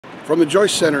From the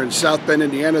Joyce Center in South Bend,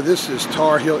 Indiana, this is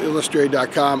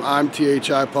TarHeelIllustrated.com. I'm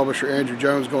THI publisher Andrew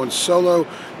Jones, going solo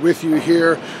with you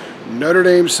here. Notre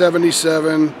Dame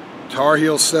 77, Tar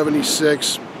Heels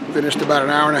 76, finished about an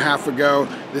hour and a half ago.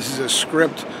 This is a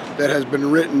script that has been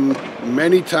written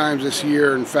many times this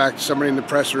year. In fact, somebody in the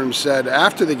press room said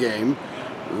after the game,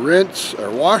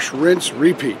 wash, rinse,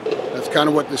 repeat. That's kind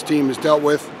of what this team has dealt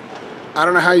with. I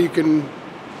don't know how you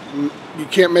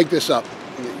can't make this up.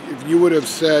 If you would have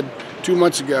said 2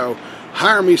 months ago,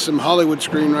 hire me some Hollywood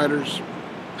screenwriters,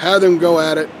 have them go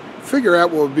at it, figure out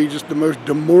what would be just the most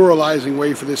demoralizing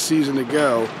way for this season to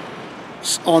go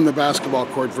on the basketball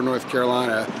court for North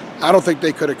Carolina, I don't think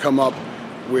they could have come up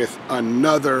with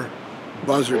another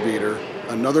buzzer beater,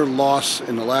 another loss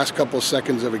in the last couple of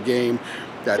seconds of a game.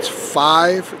 That's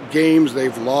 5 games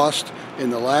they've lost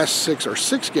in the last 6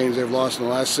 games they've lost in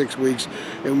the last 6 weeks,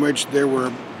 in which there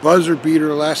were buzzer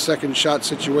beater last second shot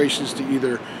situations to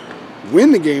either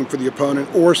win the game for the opponent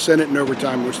or send it in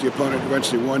overtime, which the opponent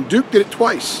eventually won. Duke did it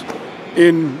twice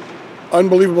in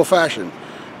unbelievable fashion.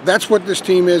 That's what this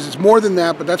team is. It's more than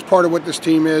that, but that's part of what this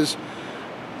team is.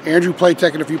 Andrew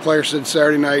Playtech and a few players said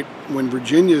Saturday night when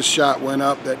Virginia's shot went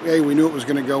up that, hey, we knew it was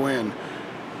going to go in.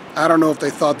 I don't know if they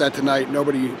thought that tonight.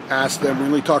 Nobody asked them. We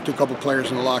only talked to a couple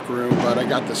players in the locker room, but I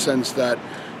got the sense that,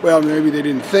 well, maybe they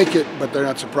didn't think it, but they're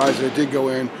not surprised that it did go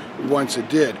in once it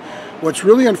did. What's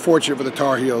really unfortunate for the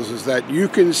Tar Heels is that you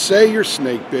can say you're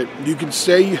snake bit, you can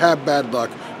say you have bad luck,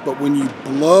 but when you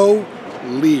blow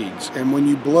leads and when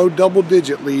you blow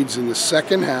double-digit leads in the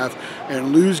second half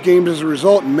and lose games as a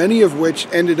result, many of which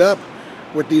ended up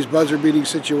with these buzzer-beating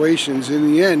situations,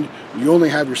 in the end, you only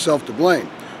have yourself to blame.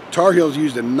 Tar Heels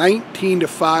used a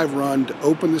 19-5 run to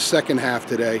open the second half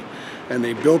today, and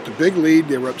they built a big lead.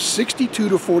 They were up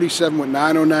 62-47 with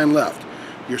 9:09 left.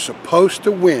 You're supposed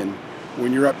to win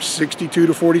when you're up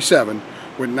 62-47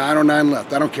 with 9:09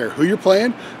 left. I don't care who you're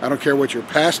playing. I don't care what your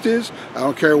past is. I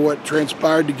don't care what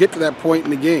transpired to get to that point in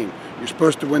the game. You're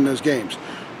supposed to win those games.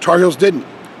 Tar Heels didn't.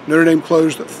 Notre Dame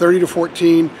closed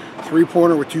 30-14,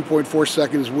 three-pointer with 2.4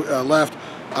 seconds left.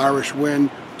 Irish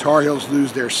win. Tar Heels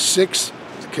lose their 6th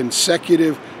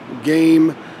consecutive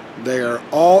game. They're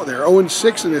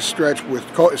 0-6 in this stretch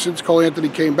since Cole Anthony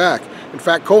came back. In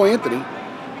fact, Cole Anthony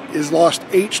has lost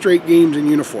 8 straight games in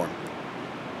uniform.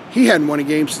 He hadn't won a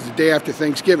game since the day after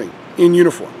Thanksgiving in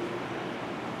uniform.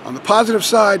 On the positive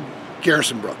side,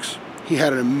 Garrison Brooks. He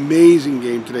had an amazing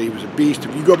game today. He was a beast.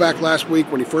 If you go back last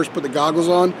week when he first put the goggles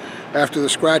on after the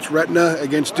scratch retina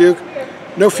against Duke,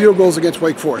 no field goals against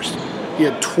Wake Forest. He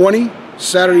had 20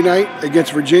 Saturday night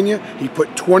against Virginia. He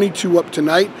put 22 up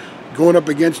tonight, going up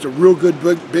against a real good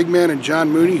big man in John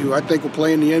Mooney, who I think will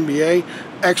play in the NBA.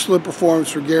 Excellent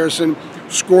performance for Garrison,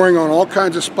 scoring on all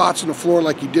kinds of spots on the floor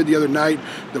like he did the other night.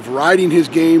 The variety in his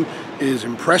game is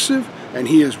impressive, and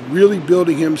he is really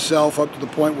building himself up to the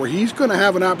point where he's going to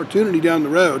have an opportunity down the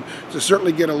road to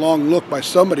certainly get a long look by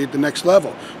somebody at the next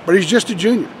level. But he's just a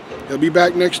junior. He'll be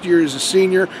back next year as a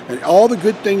senior, and all the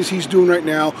good things he's doing right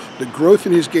now, the growth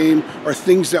in his game, are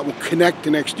things that will connect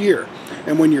to next year.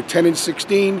 And when you're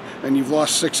 10-16 and you've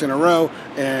lost 6 in a row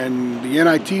and the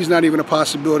NIT is not even a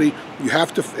possibility, you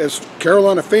have to, as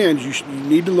Carolina fans, you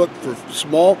need to look for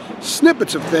small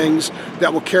snippets of things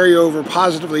that will carry over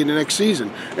positively in the next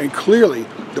season. And clearly,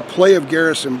 the play of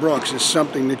Garrison Brooks is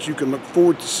something that you can look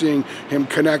forward to seeing him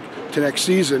connect to next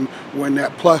season when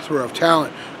that plethora of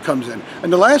talent comes in.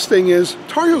 And the last thing is,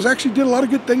 Tar Heels actually did a lot of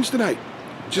good things tonight.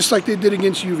 Just like they did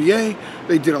against UVA,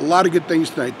 they did a lot of good things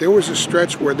tonight. There was a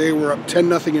stretch where they were up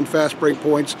 10-0 in fast break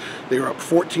points. They were up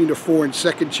 14-4 in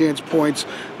second chance points.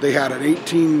 They had an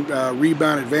 18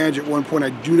 rebound advantage at one point.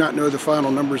 I do not know the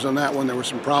final numbers on that one. There were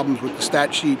some problems with the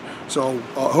stat sheet, so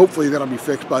hopefully that'll be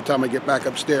fixed by the time I get back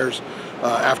upstairs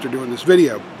after doing this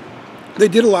video. They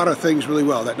did a lot of things really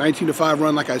well. That 19-5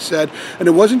 run, like I said, and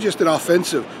it wasn't just an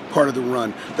offensive part of the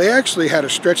run. They actually had a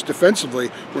stretch defensively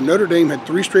where Notre Dame had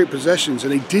 3 straight possessions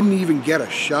and they didn't even get a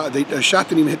shot. A shot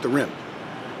didn't even hit the rim.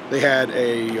 They had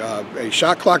a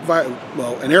shot clock,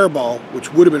 an air ball,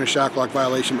 which would have been a shot clock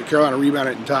violation, but Carolina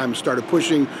rebounded it in time and started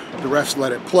pushing. The refs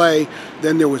let it play.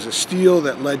 Then there was a steal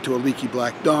that led to a leaky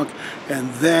black dunk, and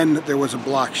then there was a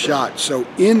blocked shot. So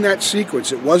in that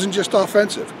sequence, it wasn't just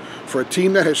offensive. For a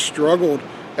team that has struggled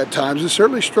at times, and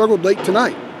certainly struggled late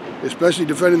tonight, especially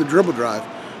defending the dribble drive,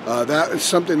 that is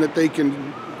something that they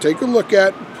can take a look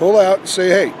at, pull out, and say,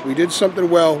 hey, we did something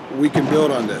well, we can build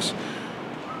on this.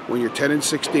 When you're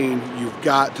 10-16, you've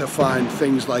got to find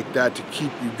things like that to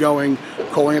keep you going.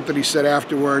 Cole Anthony said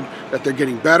afterward that they're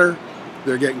getting better,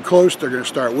 they're getting close, they're going to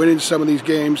start winning some of these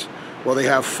games. Well, they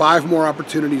have 5 more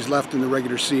opportunities left in the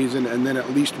regular season, and then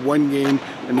at least 1 game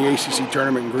in the ACC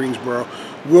tournament in Greensboro.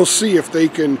 We'll see if they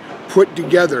can put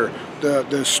together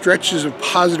the stretches of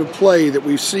positive play that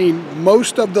we've seen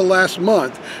most of the last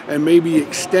month and maybe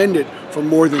extend it for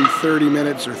more than 30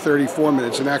 minutes or 34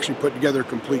 minutes and actually put together a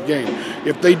complete game.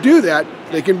 If they do that,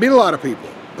 they can beat a lot of people,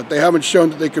 but they haven't shown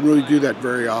that they can really do that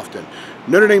very often.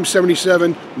 Notre Dame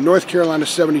 77, North Carolina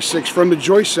 76 from the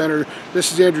Joyce Center.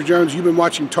 This is Andrew Jones. You've been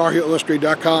watching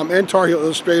TarHeelIllustrated.com and Tar Heel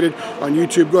Illustrated on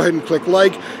YouTube. Go ahead and click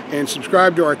like and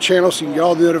subscribe to our channel so you can get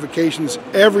all the notifications,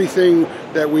 everything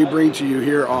that we bring to you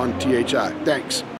here on THI. Thanks.